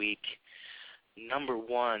this week. Number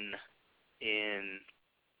one, in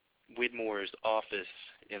Widmore's office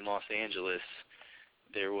in Los Angeles,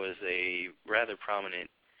 there was a rather prominent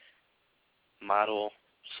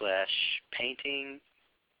model/painting, I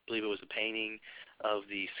believe it was a painting, of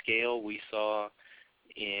the scale we saw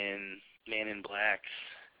in Man in Black's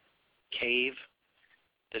cave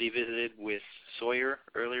that he visited with Sawyer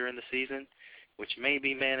earlier in the season, which may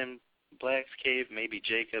be Man in Black's cave, maybe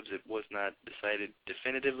Jacob's. It was not decided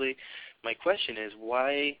definitively. My question is,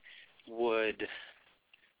 why would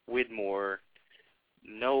Widmore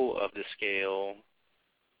know of the scale,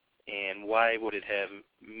 and why would it have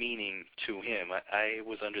meaning to him? I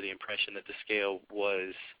was under the impression that the scale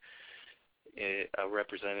was a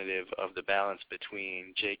representative of the balance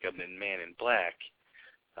between Jacob and Man in Black.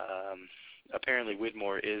 Apparently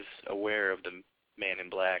Widmore is aware of the Man in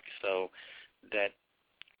Black, so that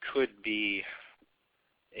could be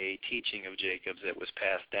a teaching of Jacob's that was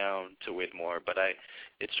passed down to Widmore, but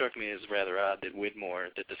it struck me as rather odd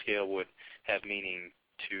that the scale would have meaning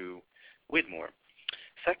to Widmore.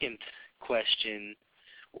 Second question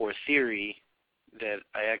or theory that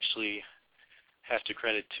I actually have to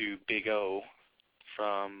credit to Big O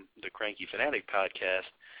from the Cranky Fanatic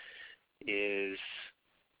podcast is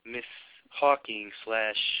Miss Hawking /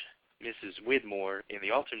 Mrs. Widmore in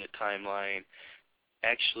the alternate timeline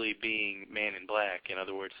actually being Man in Black. In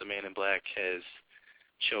other words, the Man in Black has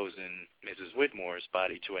chosen Mrs. Widmore's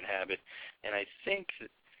body to inhabit. And I think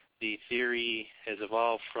the theory has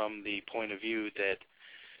evolved from the point of view that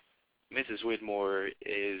Mrs. Widmore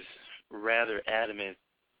is rather adamant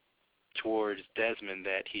towards Desmond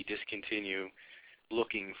that he discontinue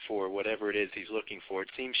looking for whatever it is he's looking for. It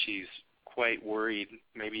seems she's quite worried,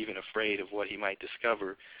 maybe even afraid of what he might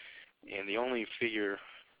discover. And the only figure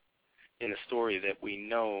in the story that we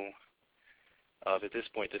know of at this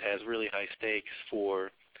point that has really high stakes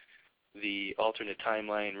for the alternate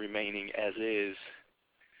timeline remaining as is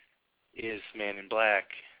Man in Black,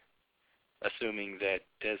 assuming that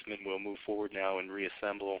Desmond will move forward now and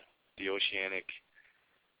reassemble the Oceanic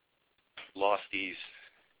Losties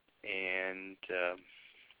and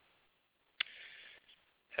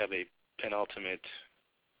have a penultimate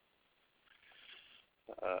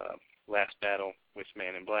last battle with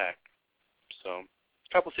Man in Black. So,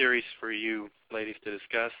 a couple theories for you ladies to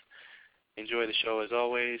discuss. Enjoy the show as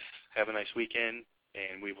always. Have a nice weekend,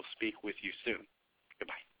 and we will speak with you soon.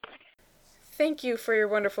 Goodbye. Thank you for your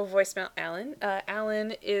wonderful voicemail, Alan.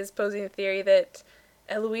 Alan is posing a theory that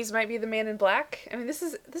Eloise might be the Man in Black. I mean, this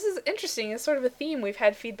is interesting. It's sort of a theme. We've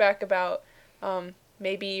had feedback about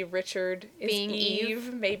maybe Richard is being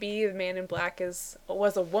Eve. Maybe the Man in Black was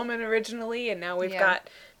a woman originally, and now we've got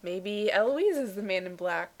maybe Eloise is the Man in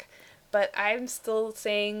Black. But I'm still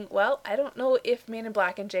saying, well, I don't know if Man in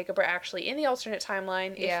Black and Jacob are actually in the alternate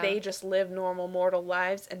timeline, if they just lived normal mortal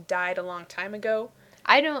lives and died a long time ago.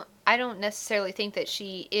 I don't necessarily think that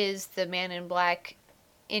she is the Man in Black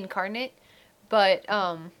incarnate, but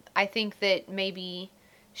I think that maybe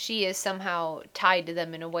she is somehow tied to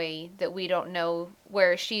them in a way that we don't know,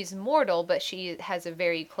 where she's mortal, but she has a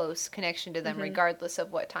very close connection to them regardless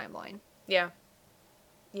of what timeline. Yeah.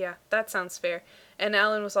 Yeah, that sounds fair. And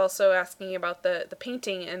Alan was also asking about the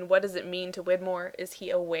painting and what does it mean to Widmore? Is he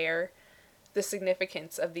aware the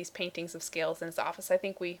significance of these paintings of scales in his office? I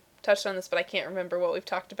think we touched on this, but I can't remember what we've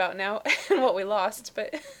talked about now and what we lost.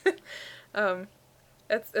 But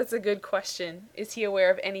that's a good question. Is he aware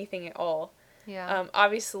of anything at all? Yeah.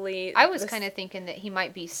 Obviously, I was kind of thinking that he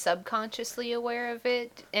might be subconsciously aware of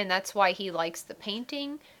it, and that's why he likes the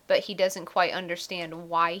painting, but he doesn't quite understand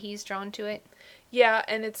why he's drawn to it. Yeah,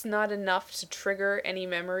 and it's not enough to trigger any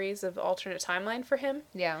memories of alternate timeline for him.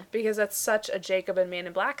 Yeah. Because that's such a Jacob and Man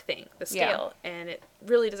in Black thing, the scale. Yeah. And it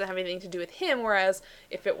really doesn't have anything to do with him, whereas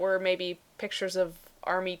if it were maybe pictures of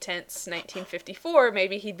army tents 1954,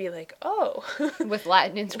 maybe he'd be like, oh. With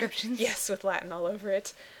Latin inscriptions. Yes, with Latin all over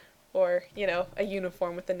it. Or, a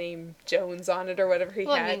uniform with the name Jones on it or whatever he had.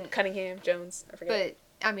 I mean, Cunningham, Jones, I forget.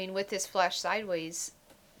 But, with this Flash Sideways,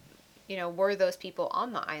 were those people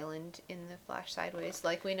on the island in the Flash Sideways?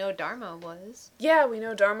 Like, we know Dharma was. Yeah, we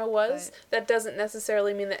know Dharma was. But that doesn't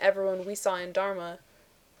necessarily mean that everyone we saw in Dharma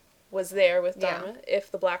was there with Dharma. Yeah.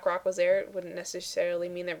 If the Black Rock was there, it wouldn't necessarily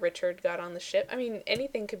mean that Richard got on the ship. I mean,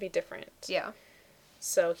 anything could be different. Yeah.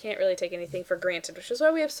 So, can't really take anything for granted, which is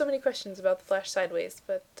why we have so many questions about the Flash Sideways.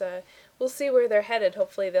 But we'll see where they're headed.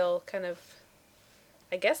 Hopefully they'll kind of,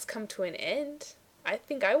 I guess, come to an end. I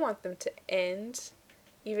think I want them to end.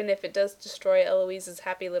 Even if it does destroy Eloise's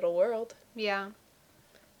happy little world. Yeah.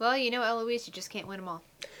 Well, Eloise, you just can't win them all.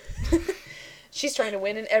 She's trying to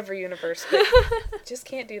win in every universe, but just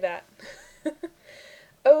can't do that.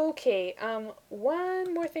 Okay,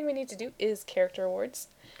 one more thing we need to do is character awards.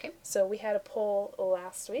 Okay. So we had a poll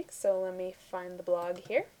last week, so let me find the blog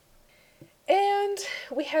here. And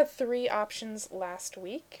we had 3 options last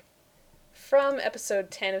week. From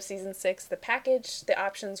episode 10 of season 6, The Package, the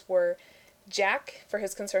options were Jack for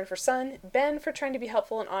his concern for Sun, Ben for trying to be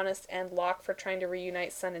helpful and honest, and Locke for trying to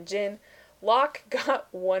reunite Sun and Jin. Locke got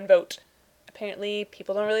 1 vote. Apparently,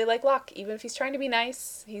 people don't really like Locke. Even if he's trying to be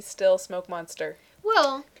nice, he's still smoke monster.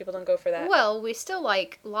 Well, people don't go for that. Well, we still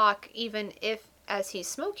like Locke, even if, as he's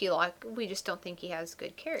Smoky Locke, we just don't think he has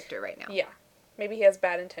good character right now. Yeah. Maybe he has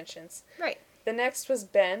bad intentions. Right. The next was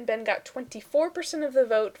Ben. Ben got 24% of the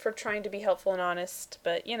vote for trying to be helpful and honest,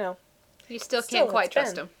 but, you still can't quite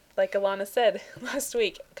trust him. Like Alana said last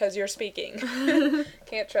week, because you're speaking.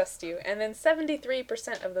 Can't trust you. And then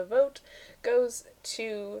 73% of the vote goes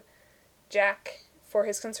to Jack for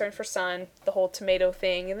his concern for Sun, the whole tomato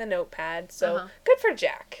thing and the notepad. So good for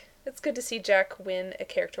Jack. It's good to see Jack win a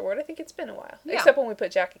character award. I think it's been a while. Yeah. Except when we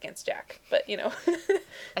put Jack against Jack. But,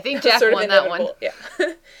 I think Jack won that one. Yeah.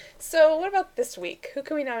 So what about this week? Who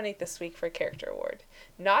can we nominate this week for a character award?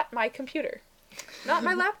 Not my computer. Not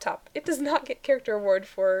my laptop. It does not get character award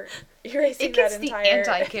for erasing that entire... It gets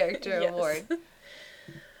the anti-character award.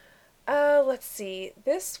 Let's see.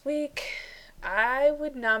 This week, I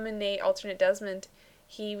would nominate alternate Desmond.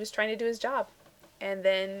 He was trying to do his job. And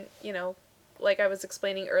then, like I was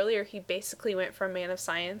explaining earlier, he basically went from man of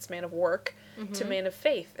science, man of work, to man of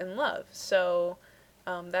faith and love. So,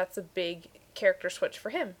 that's a big character switch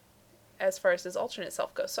for him, as far as his alternate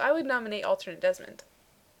self goes. So I would nominate alternate Desmond.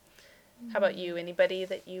 How about you? Anybody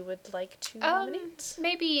that you would like to nominate?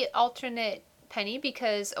 Maybe alternate Penny,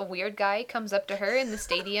 because a weird guy comes up to her in the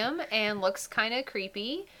stadium and looks kind of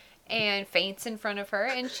creepy and faints in front of her,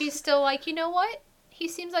 and she's still like, you know what? He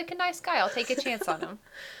seems like a nice guy. I'll take a chance on him.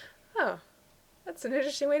 Oh, that's an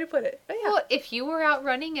interesting way to put it. But yeah. Well, if you were out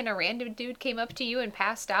running and a random dude came up to you and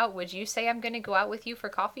passed out, would you say, I'm going to go out with you for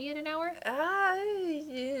coffee in an hour?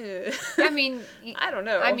 Yeah. I mean, I don't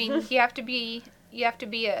know. I mean, you have to be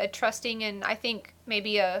a trusting and I think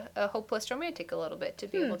maybe a hopeless romantic a little bit to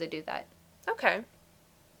be able to do that. Okay.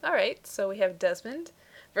 All right. So we have Desmond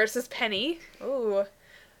versus Penny. Ooh.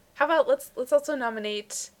 How about let's also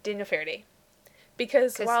nominate Daniel Faraday.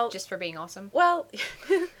 Because just for being awesome. Well,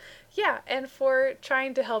 yeah, and for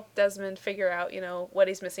trying to help Desmond figure out, what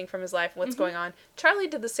he's missing from his life and what's going on. Charlie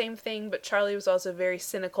did the same thing, but Charlie was also very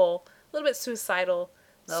cynical, a little bit suicidal.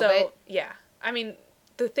 Yeah. I mean,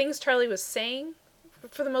 the things Charlie was saying,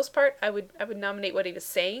 for the most part, I would nominate what he was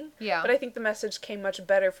saying. Yeah. But I think the message came much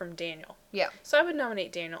better from Daniel. Yeah. So I would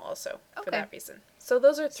nominate Daniel also for that reason. So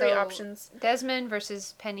those are three options. Desmond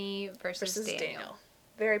versus Penny versus Daniel.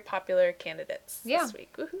 Very popular candidates this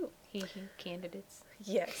week. Woohoo. Candidates.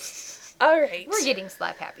 Yes. All right. We're getting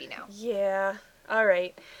slap happy now. Yeah. All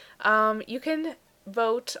right. You can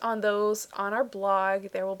vote on those on our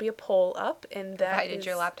blog. There will be a poll up, and that provided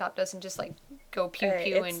your laptop doesn't just like go pew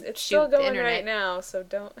pew and it's shoot still going the internet right now. So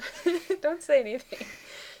don't say anything.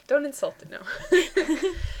 Don't insult it. No.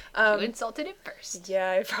 You insulted it first.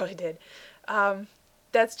 Yeah, I probably did.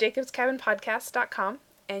 That's jacobscabinpodcast.com.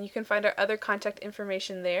 And you can find our other contact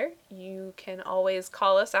information there. You can always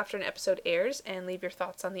call us after an episode airs and leave your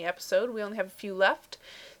thoughts on the episode. We only have a few left.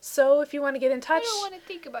 So if you want to get in touch, I don't want to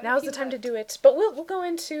think about now's the time to do it. But we'll go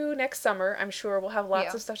into next summer, I'm sure. We'll have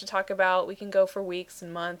lots of stuff to talk about. We can go for weeks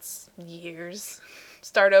and months, years.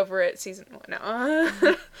 Start over at season 1. No. I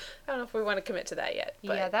don't know if we want to commit to that yet.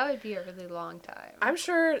 But yeah, that would be a really long time. I'm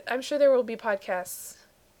sure there will be podcasts.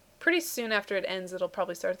 Pretty soon after it ends, it'll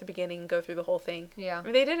probably start at the beginning and go through the whole thing. Yeah. I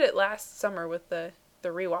mean, they did it last summer with the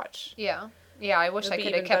rewatch. Yeah. Yeah, I wish I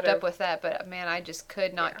could have kept up with that, but man, I just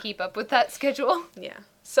could not keep up with that schedule. Yeah.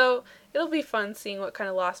 So it'll be fun seeing what kind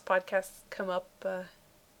of lost podcasts come up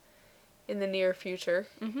in the near future.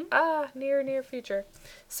 Mm-hmm. Near future.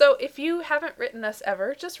 So if you haven't written us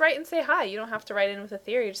ever, just write and say hi. You don't have to write in with a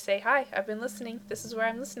theory. Just say, hi, I've been listening. This is where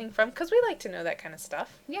I'm listening from. Because we like to know that kind of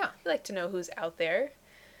stuff. Yeah. We like to know who's out there.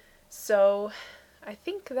 So, I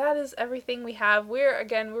think that is everything we have. We're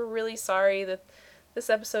really sorry that this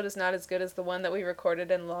episode is not as good as the one that we recorded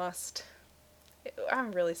and lost.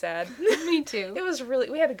 I'm really sad. Me too.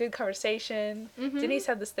 We had a good conversation. Mm-hmm. Denise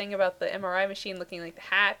had this thing about the MRI machine looking like the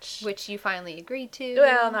hatch. Which you finally agreed to.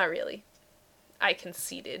 Well, not really. I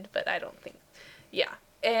conceded, but I don't think. Yeah.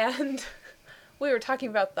 And we were talking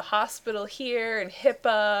about the hospital here and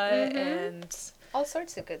HIPAA and all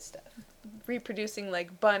sorts of good stuff. Reproducing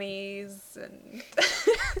like bunnies and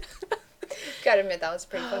gotta admit that was a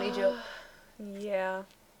pretty funny joke. Yeah.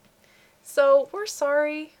 So we're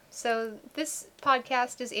sorry. So this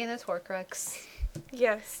podcast is Anna's Horcrux.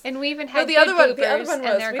 Yes. And we even had the other one was we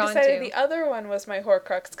the other one was my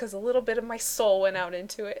Horcrux because a little bit of my soul went out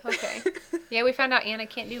into it. Okay. Yeah, we found out Anna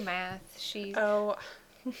can't do math. She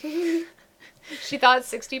thought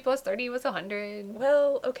 60 plus 30 was 100.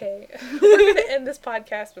 Well, okay. We're going to end this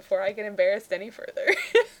podcast before I get embarrassed any further.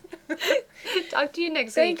 Talk to you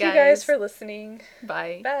next week, guys. Thank you guys for listening.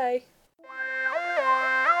 Bye. Bye.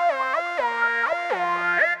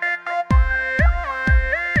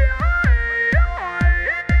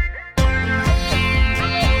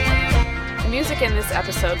 The music in this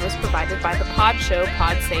episode was provided by the Pod Show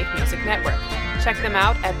PodSafe Music Network. Check them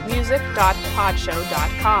out at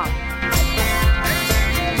music.podshow.com.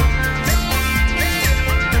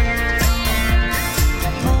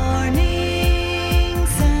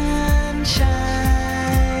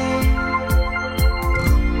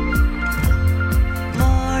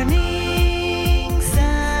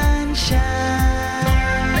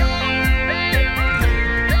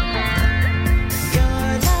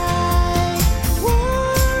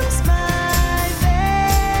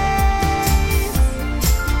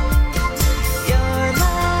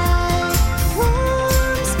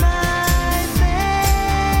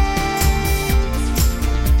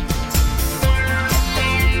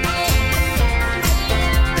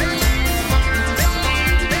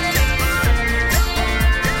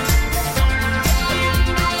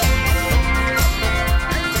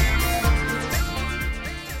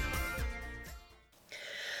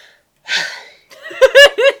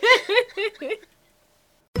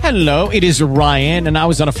 Hello, it is Ryan, and I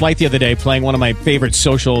was on a flight the other day playing one of my favorite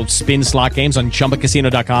social spin slot games on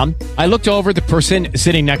ChumbaCasino.com. I looked over at the person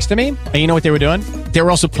sitting next to me, and you know what they were doing? They were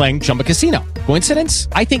also playing Chumba Casino. Coincidence?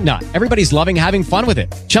 I think not. Everybody's loving having fun with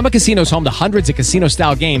it. Chumba Casino is home to hundreds of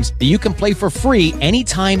casino-style games that you can play for free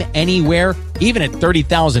anytime, anywhere, even at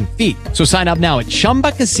 30,000 feet. So sign up now at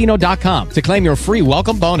ChumbaCasino.com to claim your free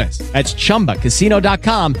welcome bonus. That's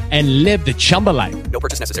ChumbaCasino.com and live the Chumba life. No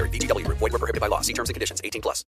purchase necessary. VGW. Void where prohibited by law. See terms and conditions. 18+.